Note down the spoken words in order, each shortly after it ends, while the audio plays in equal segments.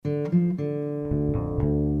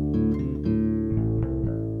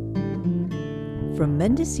From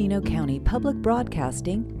Mendocino County Public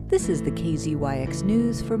Broadcasting, this is the KZYX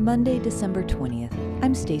News for Monday, December 20th.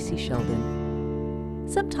 I'm Stacy Sheldon.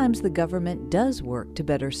 Sometimes the government does work to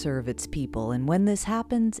better serve its people, and when this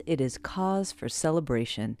happens, it is cause for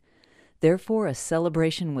celebration. Therefore, a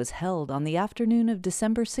celebration was held on the afternoon of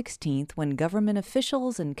December 16th when government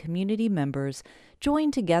officials and community members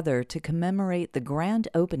joined together to commemorate the grand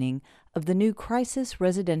opening of the new Crisis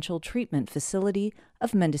Residential Treatment Facility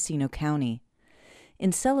of Mendocino County.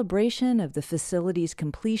 In celebration of the facility's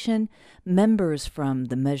completion, members from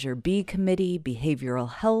the Measure B Committee, Behavioral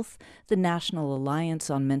Health, the National Alliance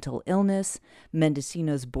on Mental Illness,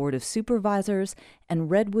 Mendocino's Board of Supervisors, and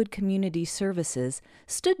Redwood Community Services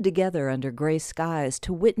stood together under gray skies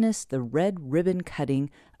to witness the red ribbon cutting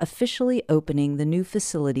officially opening the new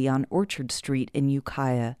facility on Orchard Street in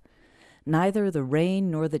Ukiah. Neither the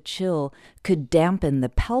rain nor the chill could dampen the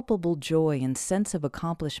palpable joy and sense of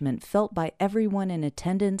accomplishment felt by everyone in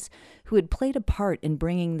attendance who had played a part in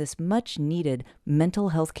bringing this much-needed mental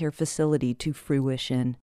health care facility to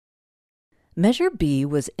fruition. Measure B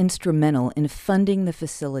was instrumental in funding the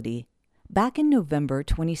facility. Back in November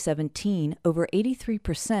 2017, over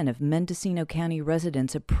 83% of Mendocino County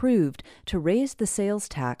residents approved to raise the sales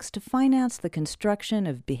tax to finance the construction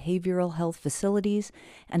of behavioral health facilities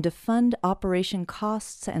and to fund operation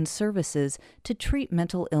costs and services to treat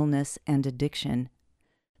mental illness and addiction.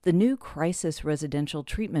 The new Crisis Residential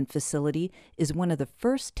Treatment Facility is one of the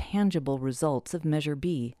first tangible results of Measure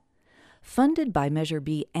B. Funded by Measure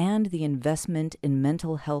B and the Investment in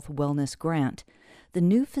Mental Health Wellness Grant, the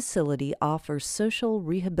new facility offers social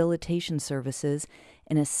rehabilitation services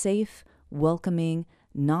in a safe, welcoming,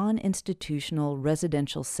 non-institutional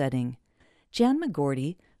residential setting. Jan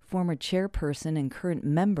McGordy, former chairperson and current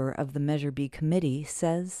member of the Measure B committee,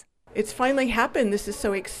 says, "It's finally happened. This is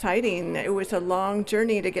so exciting. It was a long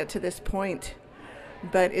journey to get to this point,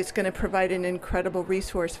 but it's going to provide an incredible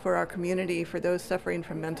resource for our community, for those suffering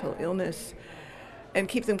from mental illness, and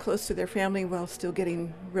keep them close to their family while still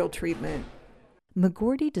getting real treatment."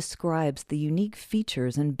 McGordy describes the unique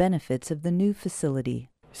features and benefits of the new facility.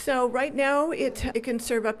 So right now it can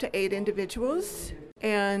serve up to 8 individuals,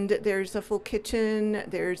 and there's a full kitchen,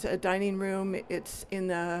 there's a dining room. It's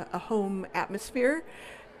in a home atmosphere,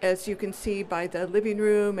 as you can see by the living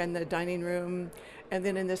room and the dining room. And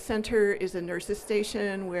then in the center is a nurse's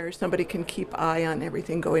station where somebody can keep eye on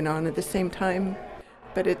everything going on at the same time.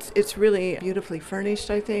 But it's really beautifully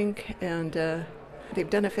furnished, I think, and they've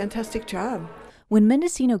done a fantastic job. When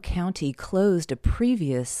Mendocino County closed a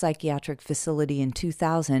previous psychiatric facility in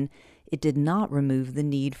 2000, it did not remove the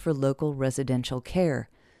need for local residential care.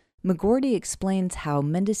 McGordy explains how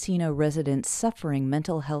Mendocino residents suffering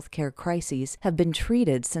mental health care crises have been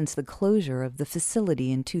treated since the closure of the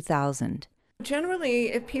facility in 2000.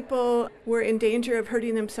 Generally, if people were in danger of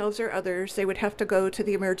hurting themselves or others, they would have to go to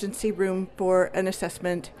the emergency room for an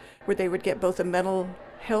assessment where they would get both a mental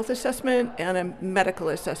health assessment and a medical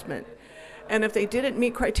assessment. And if they didn't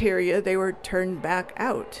meet criteria, they were turned back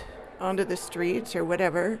out onto the streets or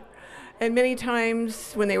whatever. And many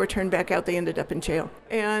times when they were turned back out, they ended up in jail.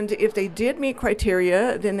 And if they did meet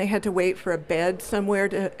criteria, then they had to wait for a bed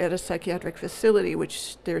somewhere at a psychiatric facility,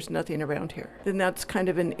 which there's nothing around here. Then that's kind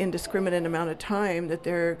of an indiscriminate amount of time that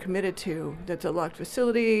they're committed to. That's a locked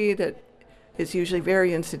facility that is usually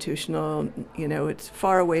very institutional. You know, it's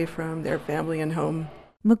far away from their family and home.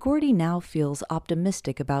 McGordy now feels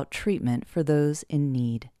optimistic about treatment for those in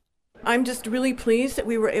need. I'm just really pleased that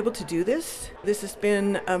we were able to do this. This has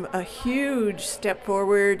been a huge step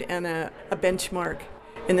forward and a benchmark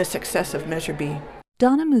in the success of Measure B.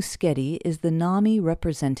 Donna Muschetti is the NAMI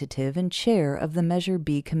representative and chair of the Measure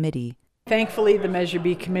B committee. Thankfully, the Measure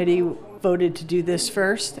B committee voted to do this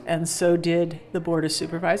first, and so did the Board of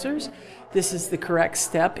Supervisors. This is the correct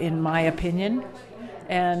step, in my opinion,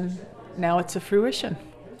 and now it's a fruition.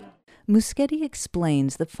 Muschetti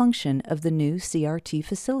explains the function of the new CRT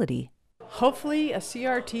facility. Hopefully, a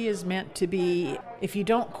CRT is meant to be, if you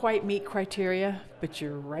don't quite meet criteria, but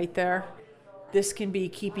you're right there, this can be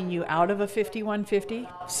keeping you out of a 5150.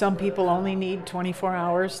 Some people only need 24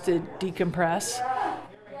 hours to decompress.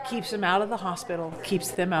 Keeps them out of the hospital,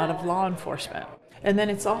 keeps them out of law enforcement. And then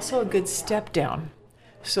it's also a good step down.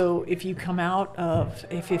 So if you come out of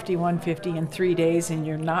a 5150 in 3 days and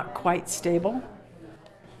you're not quite stable,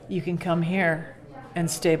 you can come here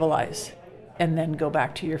and stabilize and then go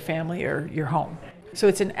back to your family or your home. So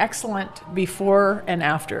it's an excellent before and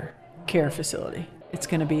after care facility. It's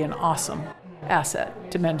going to be an awesome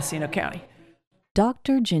asset to Mendocino County.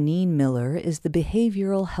 Dr. Janine Miller is the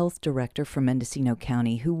Behavioral Health Director for Mendocino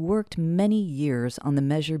County, who worked many years on the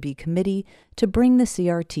Measure B committee to bring the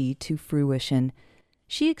CRT to fruition.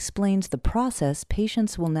 She explains the process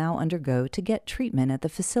patients will now undergo to get treatment at the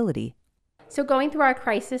facility. So going through our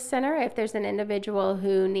crisis center, if there's an individual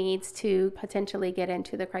who needs to potentially get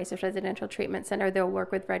into the crisis residential treatment center, they'll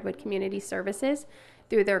work with Redwood Community Services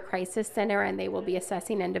through their crisis center, and they will be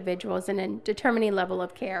assessing individuals and determining level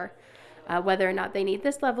of care, whether or not they need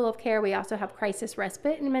this level of care. We also have crisis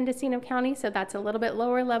respite in Mendocino County, so that's a little bit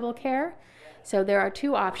lower level care. So there are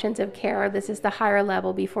two options of care. This is the higher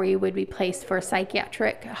level before you would be placed for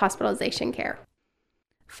psychiatric hospitalization care.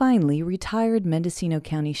 Finally, retired Mendocino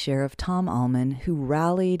County Sheriff Tom Allman, who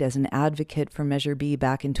rallied as an advocate for Measure B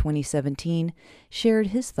back in 2017, shared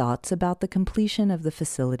his thoughts about the completion of the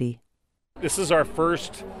facility. This is our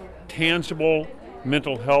first tangible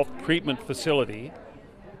mental health treatment facility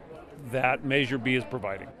that Measure B is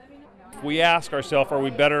providing. We ask ourselves, are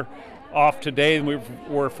we better off today than we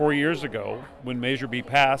were 4 years ago when Measure B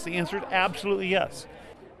passed? The answer is absolutely yes.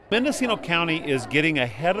 Mendocino County is getting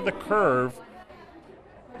ahead of the curve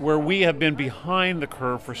where we have been behind the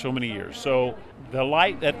curve for so many years. So the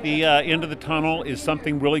light at the end of the tunnel is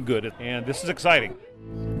something really good, and this is exciting.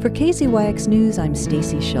 For KZYX News, I'm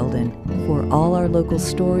Stacy Sheldon. For all our local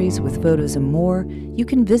stories with photos and more, you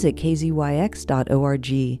can visit kzyx.org.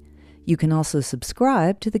 You can also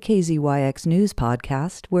subscribe to the KZYX News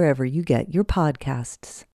podcast wherever you get your podcasts.